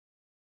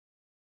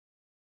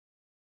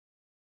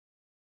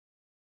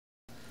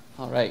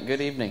All right, good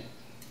evening.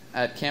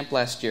 At camp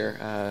last year,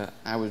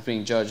 I was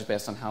being judged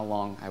based on how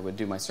long I would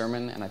do my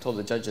sermon, and I told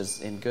the judges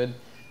in good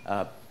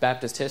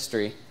Baptist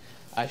history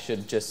I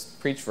should just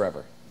preach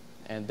forever.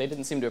 And they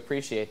didn't seem to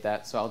appreciate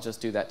that, so I'll just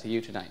do that to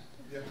you tonight.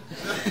 Yeah.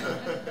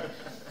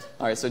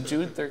 All right, so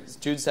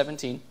Jude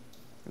 17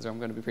 is where I'm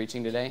going to be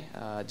preaching today,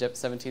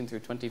 17 through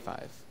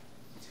 25.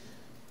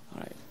 All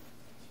right.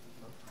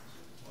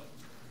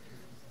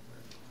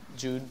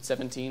 Jude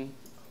 17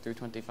 through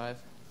 25.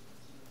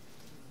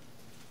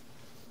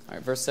 All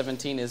right, verse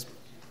 17 is,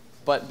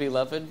 "But,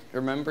 beloved,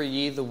 remember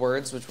ye the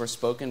words which were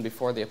spoken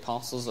before the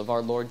apostles of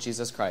our Lord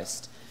Jesus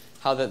Christ,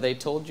 how that they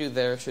told you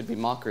there should be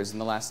mockers in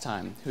the last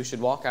time, who should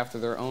walk after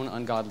their own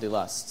ungodly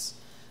lusts.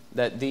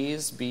 That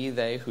these be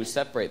they who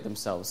separate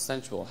themselves,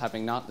 sensual,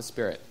 having not the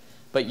Spirit.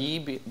 But ye,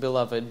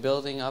 beloved,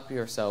 building up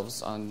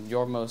yourselves on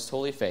your most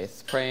holy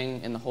faith,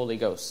 praying in the Holy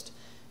Ghost.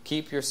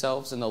 Keep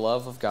yourselves in the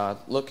love of God,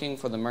 looking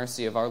for the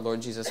mercy of our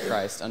Lord Jesus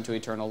Christ unto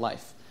eternal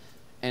life.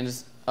 And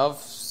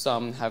of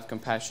some have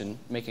compassion,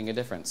 making a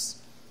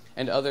difference.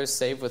 And others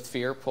save with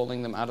fear,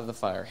 pulling them out of the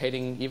fire,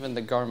 hating even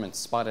the garments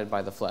spotted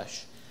by the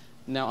flesh.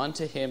 Now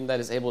unto him that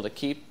is able to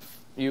keep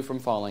you from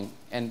falling,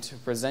 and to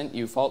present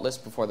you faultless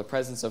before the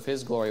presence of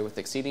his glory with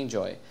exceeding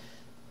joy,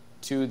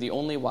 to the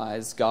only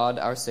wise God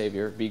our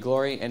Savior, be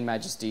glory and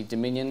majesty,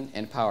 dominion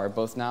and power,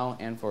 both now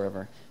and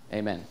forever.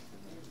 Amen."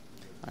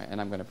 All right, and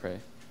I'm going to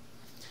pray.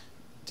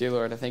 Dear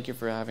Lord, I thank you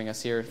for having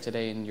us here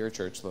today in your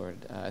church, Lord.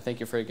 I thank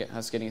you for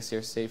us getting us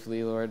here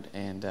safely, Lord,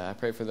 and I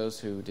pray for those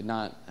who did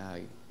not,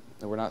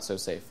 were not so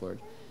safe, Lord.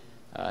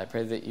 I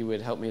pray that you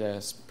would help me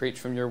to preach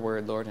from your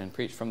word, Lord, and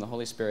preach from the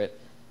Holy Spirit,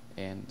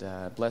 and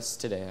bless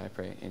today, I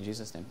pray. In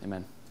Jesus' name,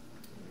 amen.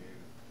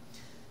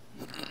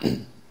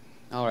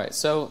 All right,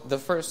 so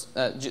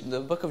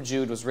the book of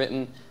Jude was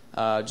written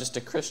just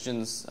to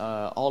Christians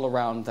all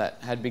around that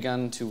had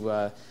begun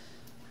to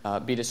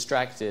be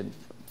distracted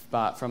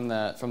from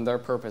their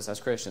purpose as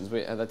Christians.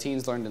 The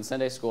teens learned in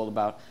Sunday school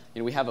about,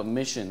 we have a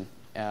mission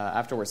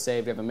after we're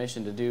saved. We have a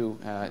mission to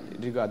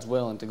do God's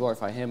will and to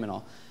glorify Him and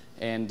all.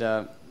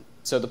 And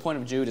so the point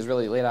of Jude is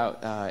really laid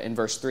out in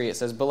verse 3. It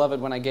says,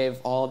 "Beloved, when I gave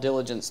all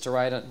diligence to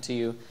write unto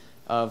you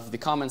of the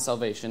common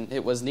salvation,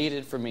 it was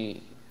needful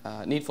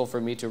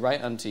for me to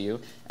write unto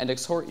you and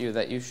exhort you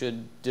that you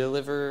should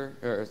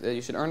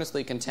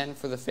earnestly contend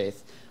for the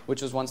faith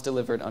which was once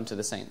delivered unto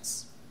the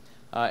saints."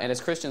 And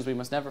as Christians, we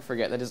must never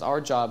forget that it is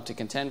our job to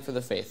contend for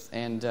the faith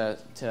and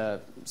to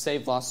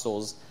save lost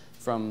souls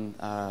from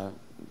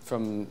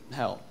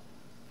hell.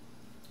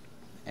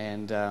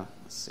 And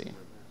let's see.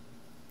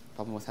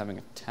 Problem with having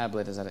a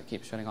tablet is that it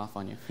keeps shutting off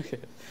on you.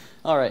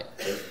 All right.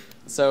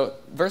 So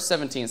verse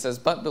 17 says,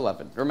 "But,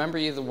 beloved, remember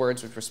ye the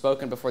words which were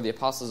spoken before the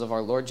apostles of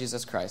our Lord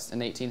Jesus Christ."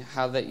 And 18,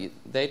 "How that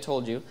they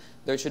told you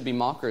there should be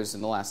mockers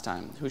in the last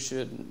time, who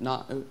should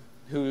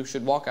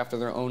walk after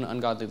their own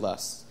ungodly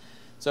lusts."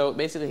 So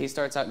basically he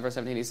starts out in verse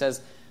 17, he says,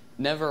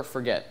 never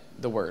forget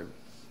the word.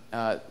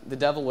 The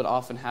devil would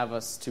often have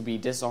us to be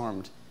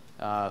disarmed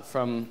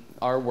from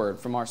our word,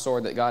 from our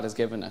sword that God has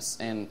given us.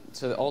 And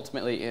so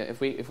ultimately, if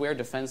we are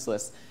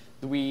defenseless,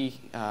 we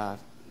are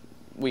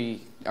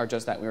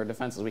just that. We are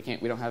defenseless.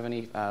 We don't have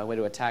any way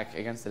to attack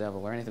against the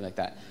devil or anything like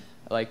that.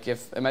 Like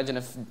imagine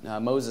if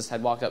Moses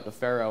had walked up to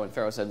Pharaoh and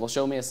Pharaoh said, "Well,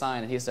 show me a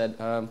sign," and he said,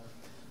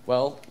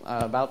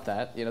 about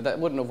that, that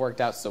wouldn't have worked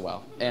out so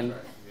well. And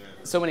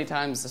so many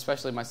times,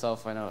 especially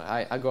myself, I know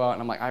I go out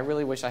and I'm like, I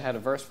really wish I had a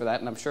verse for that,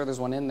 and I'm sure there's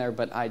one in there,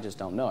 but I just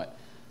don't know it.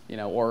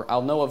 Or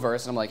I'll know a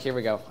verse and I'm like, here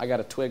we go, I got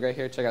a twig right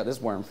here, check out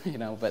this worm,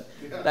 but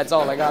that's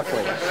all I got for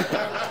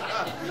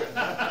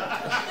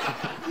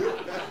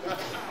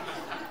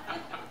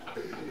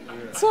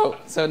you.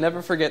 So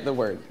never forget the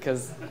word,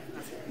 because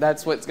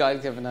that's what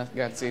God's given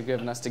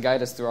us to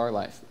guide us through our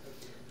life.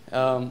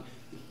 And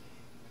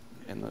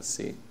let's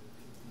see.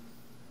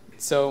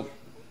 So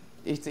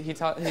He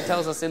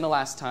tells us in the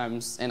last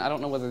times, and I don't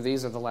know whether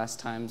these are the last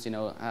times.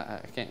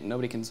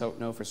 Nobody can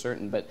know for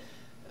certain, but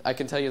I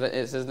can tell you that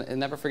it says,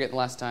 "Never forget the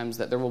last times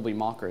that there will be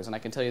mockers," and I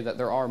can tell you that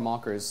there are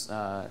mockers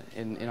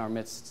in our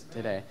midst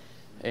today,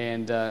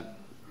 and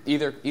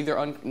either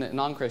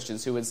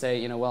non-Christians who would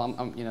say,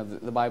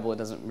 the Bible, it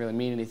doesn't really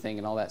mean anything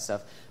and all that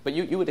stuff. But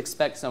you would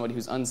expect somebody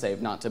who's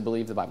unsaved not to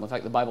believe the Bible. In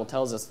fact, the Bible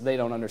tells us they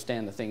don't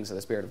understand the things of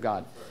the Spirit of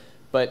God.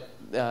 But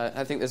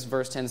I think this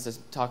verse tends to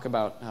talk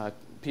about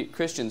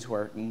Christians who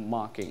are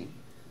mocking,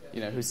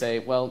 who say,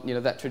 well,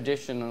 that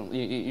tradition,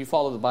 you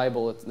follow the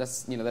Bible,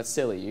 that's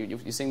silly.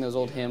 You sing those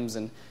old hymns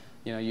and,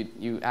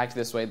 you act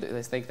this way.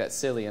 They think that's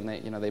silly and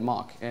they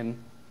mock. And,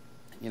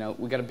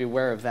 we got to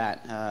beware of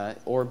that,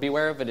 or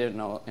beware of it in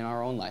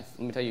our own life.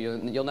 Let me tell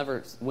you, you'll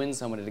never win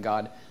somebody to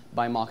God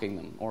by mocking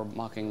them or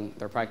mocking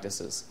their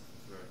practices.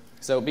 Right.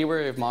 So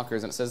beware of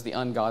mockers, and it says the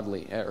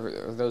ungodly,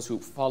 or those who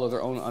follow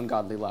their own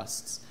ungodly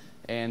lusts.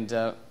 And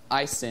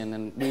I sin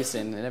and we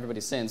sin and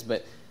everybody sins,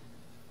 but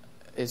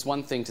it's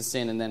one thing to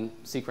sin and then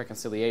seek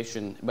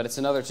reconciliation, but it's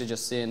another to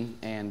just sin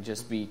and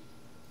just be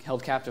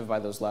held captive by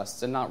those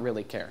lusts and not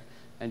really care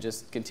and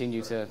just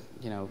continue to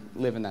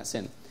live in that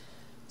sin.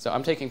 So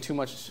I'm taking too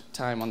much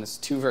time on this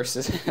 2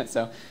 verses.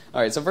 So,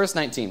 all right, so verse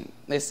 19.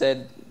 They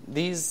said,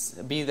 these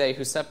be they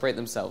who separate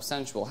themselves,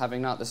 sensual,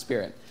 having not the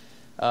Spirit.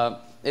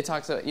 It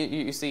talks about,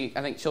 you see,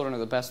 I think children are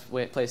the best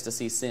place to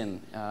see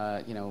sin,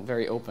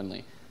 very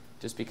openly,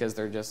 just because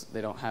they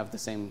don't have the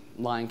same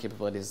lying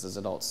capabilities as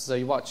adults. So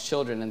you watch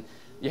children, and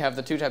you have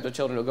the 2 types of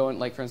children who go in,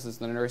 like for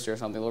instance in the nursery or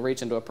something, they'll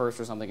reach into a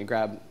purse or something and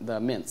grab the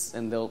mints,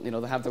 and they'll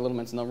have their little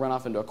mints, and they'll run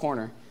off into a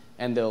corner,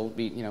 and they'll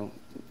be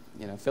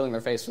filling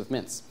their face with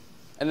mints.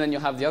 And then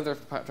you'll have the other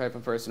type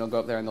of person who'll go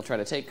up there and they'll try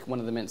to take one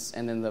of the mints,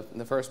 and then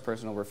the first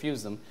person will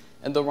refuse them,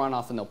 and they'll run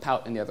off and they'll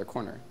pout in the other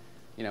corner.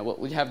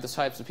 We have the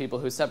types of people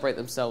who separate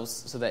themselves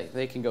so that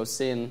they can go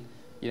sin,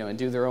 and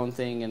do their own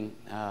thing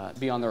and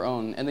be on their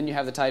own. And then you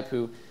have the type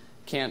who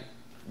can't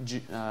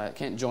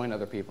join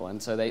other people, and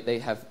so they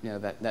have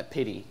that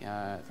pity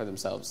for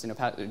themselves.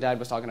 Dad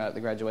was talking about at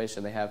the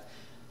graduation. They have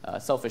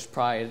selfish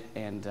pride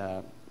and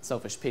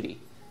selfish pity.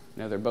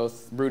 They're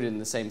both rooted in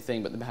the same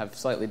thing, but they have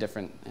slightly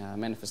different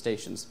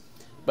manifestations.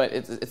 But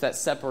it's that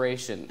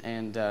separation,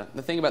 and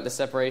the thing about the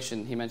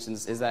separation he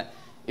mentions is that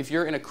if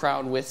you're in a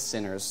crowd with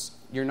sinners,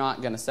 you're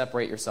not going to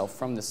separate yourself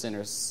from the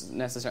sinners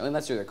necessarily,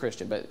 unless you're a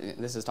Christian, but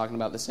this is talking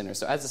about the sinners.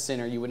 So as a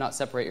sinner, you would not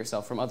separate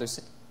yourself from other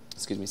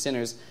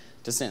sinners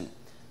to sin.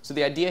 So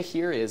the idea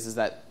here is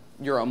that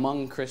you're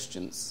among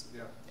Christians,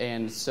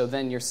 and so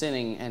then you're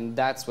sinning, and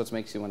that's what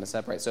makes you want to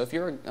separate. So if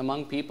you're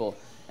among people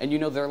and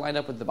they're lined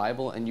up with the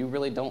Bible, and you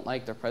really don't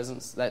like their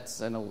presence, that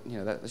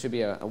should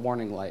be a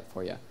warning light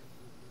for you.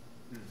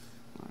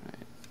 All right.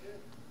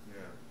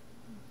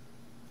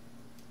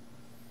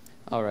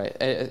 All right.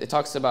 It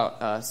talks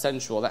about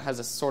sensual. That has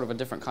a sort of a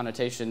different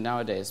connotation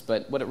nowadays,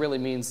 but what it really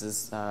means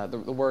is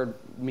the word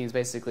means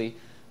basically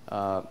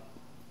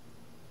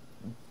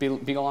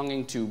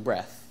belonging to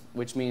breath,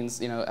 which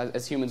means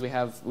as humans we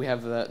have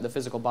the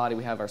physical body,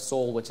 we have our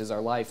soul, which is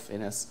our life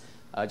in us,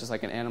 just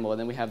like an animal, and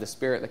then we have the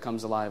spirit that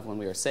comes alive when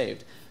we are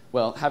saved.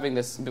 Well, having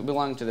this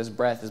belonging to this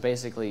breath is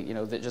basically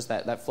just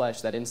that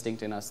flesh, that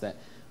instinct in us that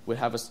would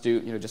have us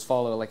do just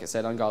follow, like it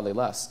said, ungodly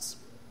lusts.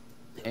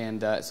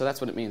 And so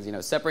that's what it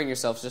means, separating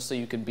yourself just so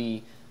you could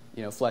be,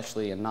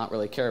 fleshly and not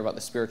really care about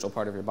the spiritual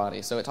part of your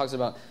body. So it talks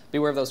about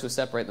beware of those who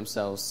separate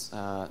themselves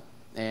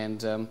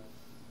and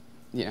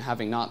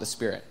having not the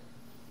Spirit.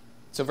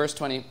 So verse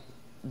 20,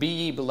 be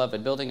ye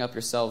beloved, building up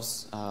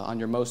yourselves on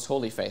your most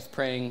holy faith,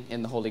 praying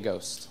in the Holy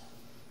Ghost.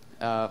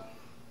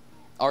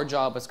 Our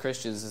job as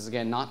Christians is,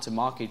 again, not to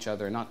mock each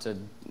other, not to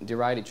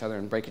deride each other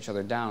and break each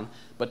other down,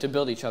 but to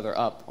build each other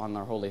up on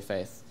our holy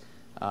faith.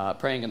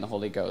 Praying in the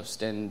Holy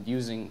Ghost and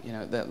using,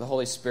 the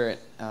Holy Spirit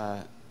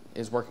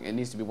is working. It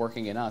needs to be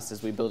working in us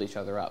as we build each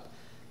other up,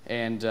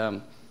 and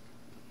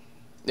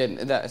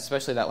that,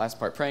 especially that last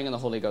part, praying in the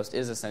Holy Ghost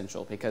is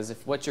essential, because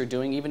if what you're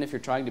doing, even if you're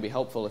trying to be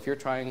helpful, if you're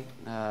trying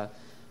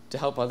to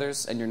help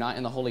others and you're not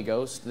in the Holy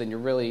Ghost, then you're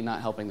really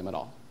not helping them at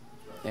all.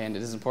 And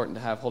it is important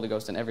to have Holy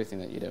Ghost in everything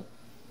that you do.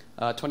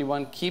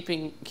 21,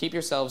 keep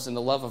yourselves in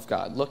the love of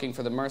God, looking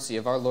for the mercy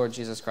of our Lord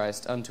Jesus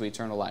Christ unto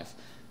eternal life.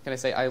 Can I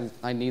say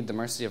I need the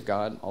mercy of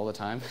God all the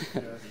time,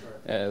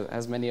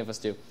 as many of us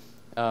do.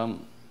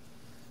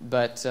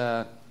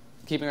 But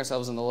keeping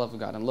ourselves in the love of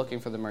God and looking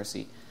for the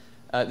mercy.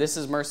 This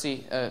is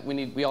mercy.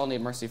 We all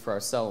need mercy for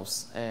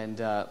ourselves, and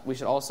we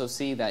should also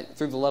see that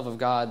through the love of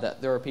God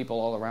that there are people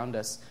all around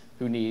us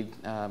who need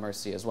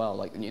mercy as well.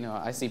 Like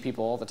I see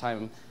people all the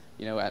time,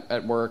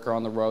 at work or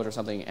on the road or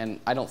something,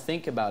 and I don't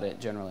think about it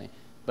generally.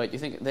 But you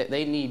think that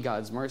they need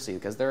God's mercy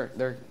because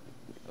they're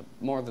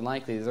more than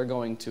likely they're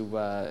going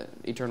to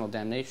eternal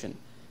damnation,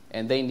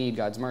 and they need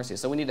God's mercy.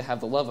 So we need to have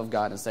the love of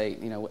God and say,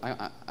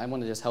 I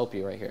want to just help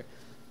you right here.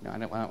 I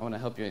want to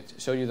help you,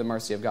 show you the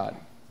mercy of God.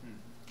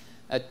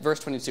 At verse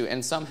 22,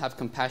 and some have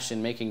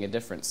compassion, making a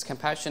difference.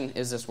 Compassion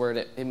is this word.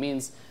 It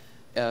means,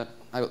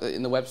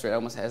 in the Webster, it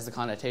almost has the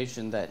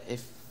connotation that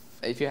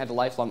if you had a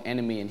lifelong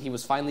enemy and he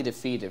was finally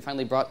defeated,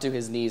 finally brought to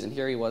his knees, and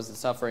here he was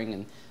suffering,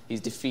 and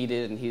he's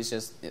defeated, and he's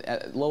just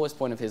at the lowest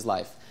point of his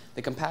life.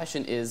 The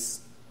compassion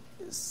is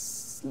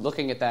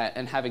looking at that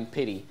and having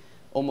pity,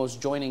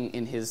 almost joining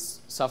in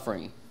his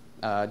suffering,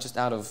 just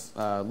out of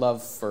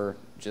love for,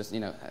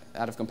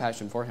 out of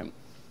compassion for him.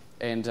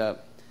 And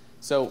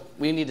so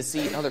we need to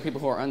see other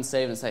people who are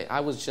unsaved and say, I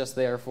was just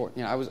there for,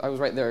 I was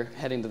right there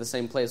heading to the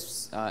same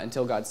place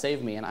until God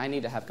saved me, and I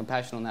need to have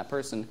compassion on that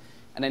person,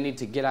 and I need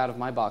to get out of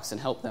my box and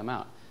help them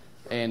out.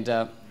 And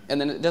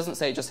then it doesn't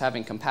say just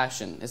having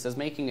compassion. It says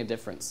making a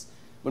difference.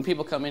 When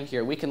people come in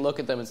here, we can look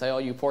at them and say, oh,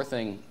 you poor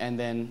thing, and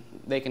then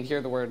they can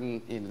hear the word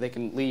and they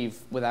can leave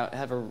without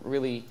ever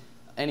really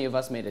any of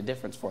us made a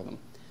difference for them.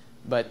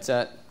 But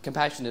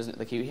compassion isn't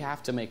the key. We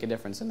have to make a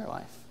difference in their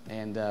life.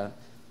 And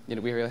we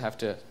really have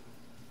to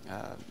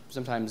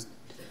sometimes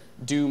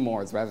do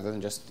more rather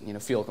than just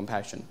feel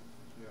compassion.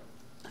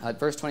 Yeah.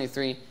 Verse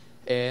 23,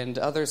 and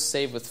others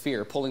save with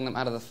fear, pulling them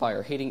out of the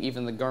fire, hating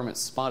even the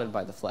garments spotted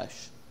by the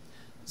flesh.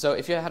 So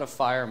if you had a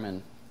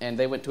fireman and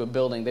they went to a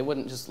building, they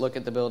wouldn't just look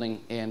at the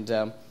building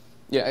and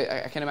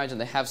I can imagine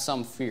they have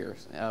some fear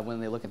when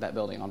they look at that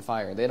building on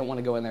fire. They don't want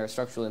to go in there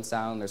structurally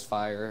unsound. There's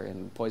fire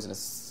and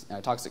poisonous,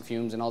 toxic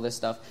fumes and all this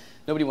stuff.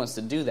 Nobody wants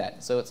to do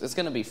that. So it's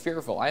going to be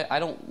fearful. I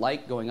don't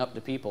like going up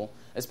to people,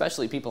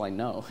 especially people I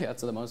know.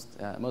 That's the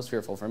most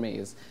fearful for me,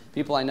 is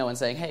people I know and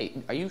saying, hey,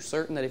 are you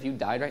certain that if you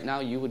died right now,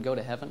 you would go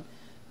to heaven?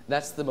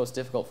 That's the most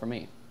difficult for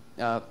me.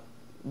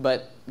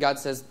 But God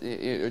says,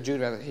 or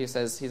Jude rather, he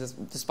says,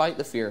 despite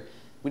the fear,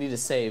 we need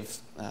to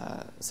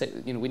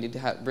we need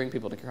to bring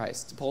people to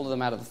Christ, to pull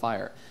them out of the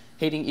fire,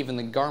 hating even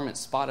the garment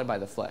spotted by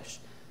the flesh.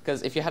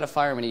 Because if you had a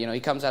fireman, he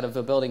comes out of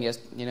a building, he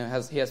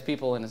has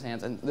people in his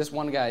hands, and this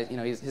one guy,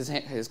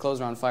 his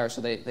clothes are on fire, so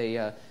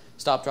they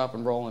stop, drop,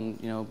 and roll,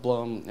 and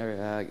blow him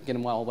or get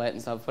him all wet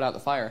and stuff, put out the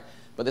fire.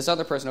 But this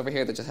other person over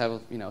here that just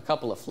have a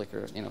couple of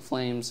flickers,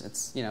 flames,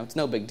 it's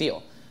no big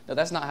deal. No,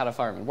 that's not how the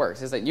fireman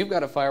works. It's that you've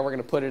got a fire, we're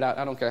going to put it out.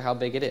 I don't care how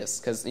big it is,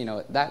 because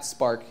that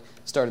spark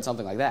started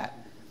something like that.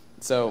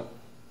 So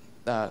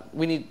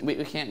we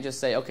can't just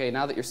say, okay,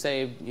 now that you're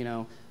saved,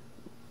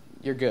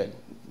 you're good.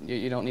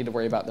 You don't need to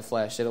worry about the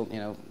flesh.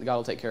 God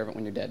will take care of it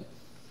when you're dead.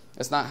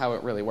 That's not how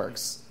it really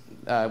works.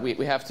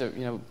 We have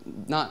to,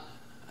 not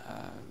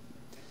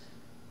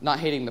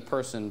hating the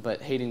person,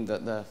 but hating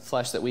the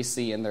flesh that we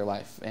see in their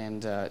life,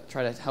 and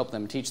try to help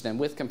them, teach them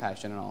with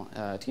compassion and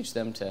all, teach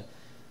them to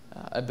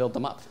build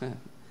them up.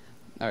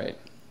 All right.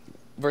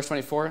 Verse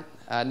 24,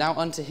 now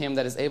unto him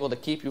that is able to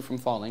keep you from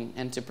falling,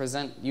 and to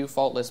present you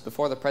faultless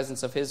before the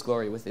presence of his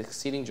glory with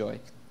exceeding joy,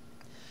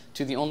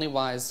 to the only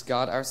wise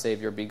God our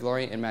Savior be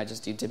glory and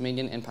majesty,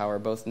 dominion and power,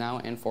 both now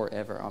and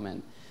forever.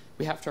 Amen.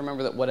 We have to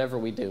remember that whatever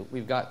we do,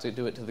 we've got to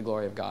do it to the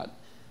glory of God.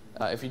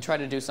 If you try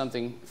to do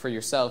something for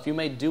yourself, you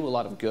may do a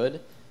lot of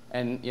good,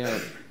 and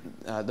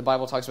the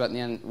Bible talks about in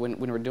the end, when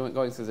we're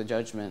going through the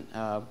judgment,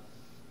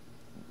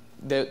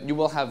 that you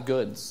will have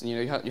goods.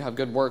 You have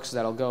good works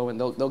that'll go, and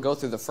they'll go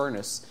through the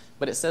furnace.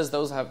 But it says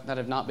those that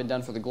have not been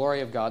done for the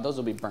glory of God, those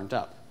will be burnt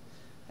up.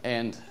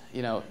 And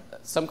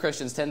some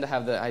Christians tend to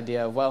have the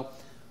idea of, well,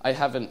 I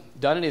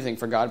haven't done anything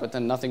for God, but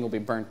then nothing will be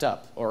burnt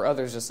up. Or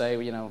others just say,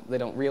 they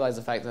don't realize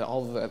the fact that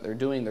all that they're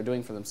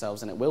doing for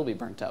themselves, and it will be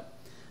burnt up.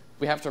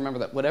 We have to remember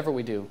that whatever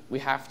we do, we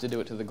have to do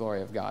it to the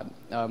glory of God.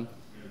 A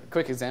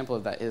quick example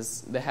of that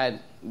is they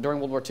had, during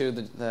World War II,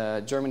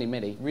 the Germany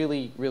made a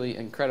really, really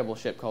incredible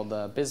ship called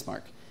the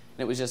Bismarck.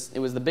 And it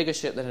was the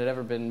biggest ship that had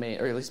ever been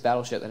made, or at least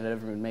battleship that had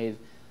ever been made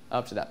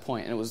up to that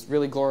point. And it was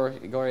really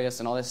glorious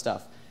and all this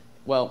stuff.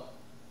 Well,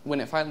 when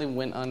it finally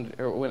went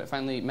under, or when it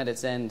finally met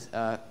its end,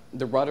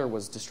 the rudder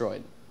was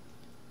destroyed.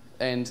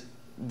 And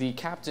the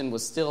captain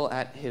was still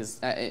at he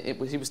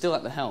was still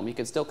at the helm. He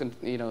could still,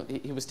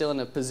 he was still in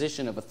a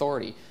position of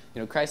authority.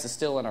 Christ is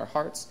still in our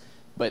hearts,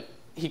 but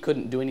he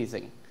couldn't do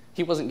anything.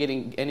 He wasn't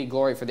getting any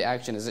glory for the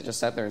action as it just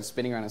sat there and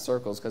spinning around in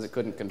circles because it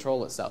couldn't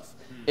control itself.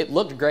 It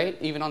looked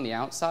great, even on the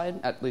outside,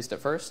 at least at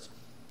first,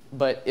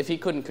 but if he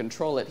couldn't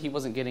control it, he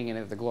wasn't getting any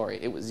of the glory.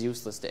 It was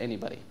useless to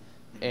anybody.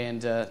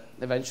 And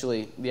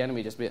eventually, the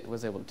enemy just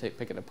was able to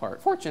pick it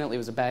apart. Fortunately, it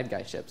was a bad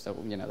guy ship, so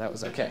that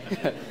was okay.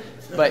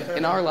 But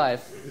in our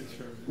life,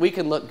 we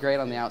can look great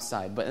on the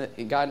outside, but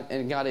God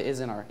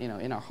is in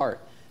our heart.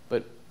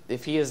 But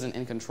if He isn't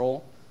in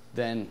control,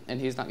 and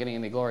He's not getting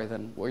any glory,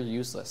 then we're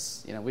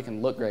useless. We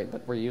can look great,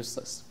 but we're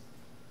useless.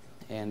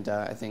 And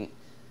I think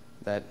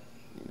that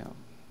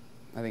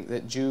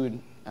Jude,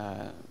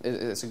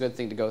 it's a good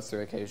thing to go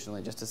through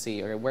occasionally, just to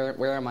see, okay,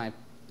 where am I?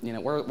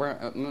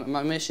 Where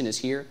my mission is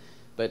here.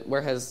 But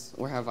where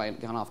have I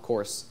gone off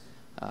course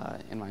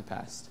in my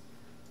past?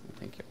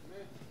 Thank you.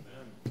 Amen.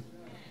 I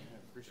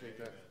appreciate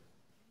that.